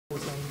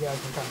saying you guys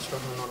been kind of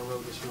struggling on the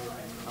road this year.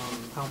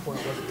 How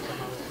important was it to come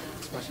out,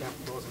 especially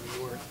after the loss in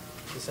New York,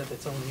 to set the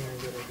tone here and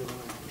get a good win?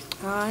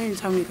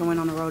 Anytime you can win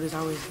on the road is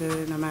always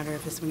good, no matter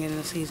if it's the beginning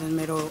of the season,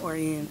 middle, or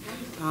end.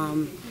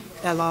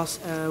 That loss,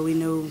 we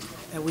knew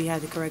that we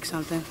had to correct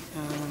something.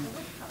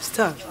 It's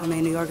tough. I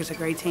mean, New York is a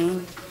great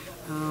team.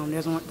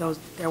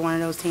 They're one of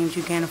those teams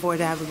you can't afford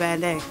to have a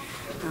bad day.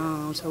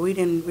 So we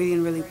didn't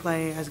really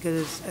play as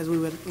good as we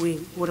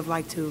would have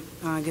liked to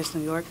against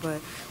New York, but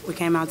we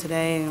came out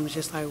today and it was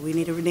just like we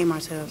need to redeem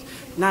ourselves.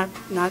 Not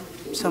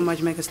so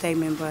much make a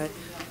statement, but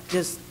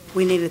just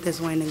we needed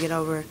this win to get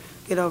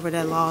over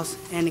that loss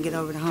and to get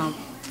over the hump.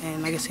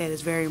 And like I said,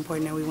 it's very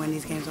important that we win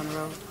these games on the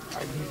road.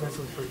 Our defense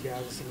was pretty good.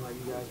 It seemed like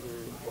you guys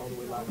were all the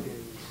way locked in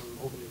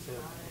from opening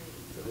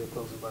to the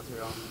closing buzzer.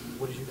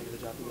 What did you think of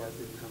the job you guys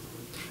did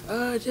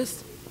defensively?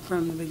 Just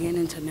from the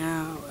beginning to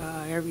now,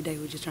 every day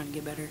we're just trying to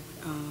get better.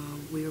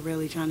 We were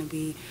really trying to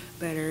be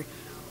better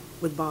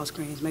with ball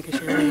screens, making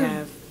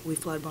sure we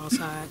flood ball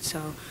sides. So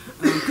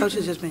coach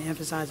has just been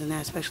emphasizing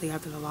that, especially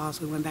after the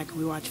loss. We went back and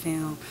we watched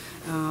film.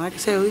 Like I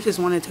said, we just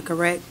wanted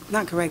to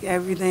not correct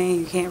everything.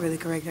 You can't really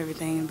correct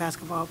everything in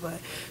basketball, but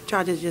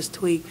try to just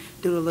tweak,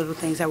 do the little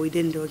things that we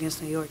didn't do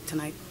against New York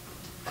tonight.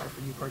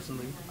 For you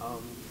personally,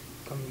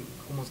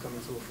 almost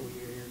coming to a full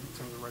year here in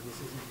terms of regular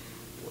season,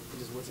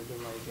 what's it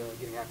been like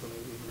getting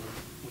acclimated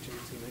with your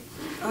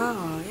teammates?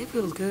 Oh, it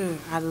feels good.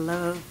 I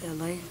love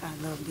LA. I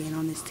love being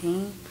on this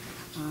team.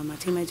 My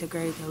teammates are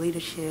great, their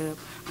leadership.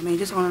 I mean,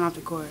 just on and off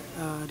the court,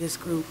 this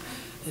group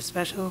is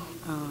special.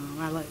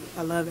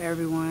 I love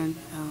everyone.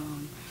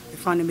 They're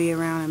fun to be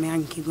around. I mean, I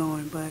can keep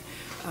going, but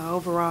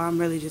overall, I'm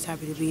really just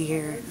happy to be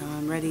here.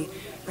 I'm ready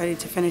to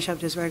finish up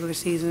this regular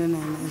season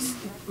and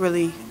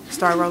really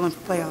start rolling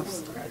for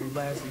playoffs.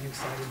 Last, are you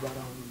excited about,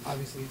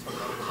 obviously, you talked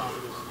about the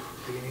positives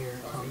being here.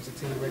 It's a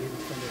team ready to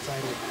defend the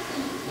title.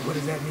 What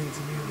does that mean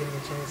to you, getting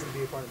a chance to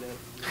be a part of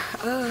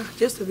that?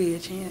 Just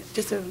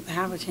to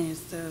have a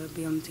chance to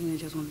be on the team that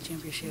just won the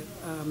championship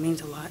means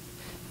a lot.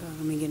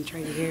 I mean, getting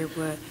traded here,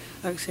 but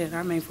like I said,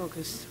 our main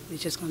focus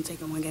is just going to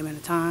take it one game at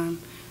a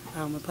time.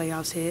 When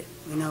playoffs hit,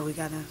 we know we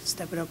got to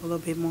step it up a little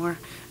bit more,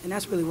 and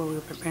that's really what we're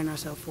preparing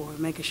ourselves for,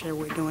 making sure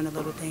we're doing the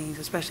little things,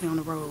 especially on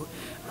the road.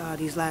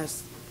 These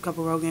last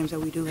couple road games that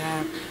we do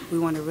have, we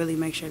want to really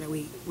make sure that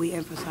we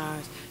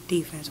emphasize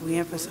defense. We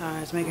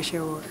emphasize making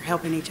sure we're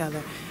helping each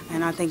other,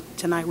 and I think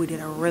tonight we did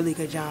a really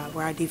good job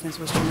where our defense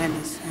was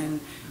tremendous,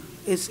 and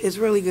it's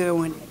really good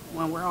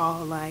when we're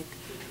all like,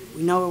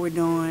 we know what we're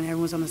doing,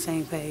 everyone's on the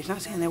same page.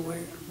 Not saying that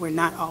we're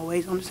not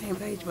always on the same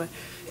page, but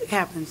it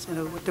happens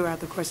throughout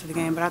the course of the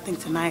game. But I think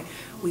tonight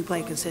we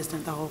played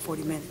consistent the whole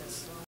 40 minutes.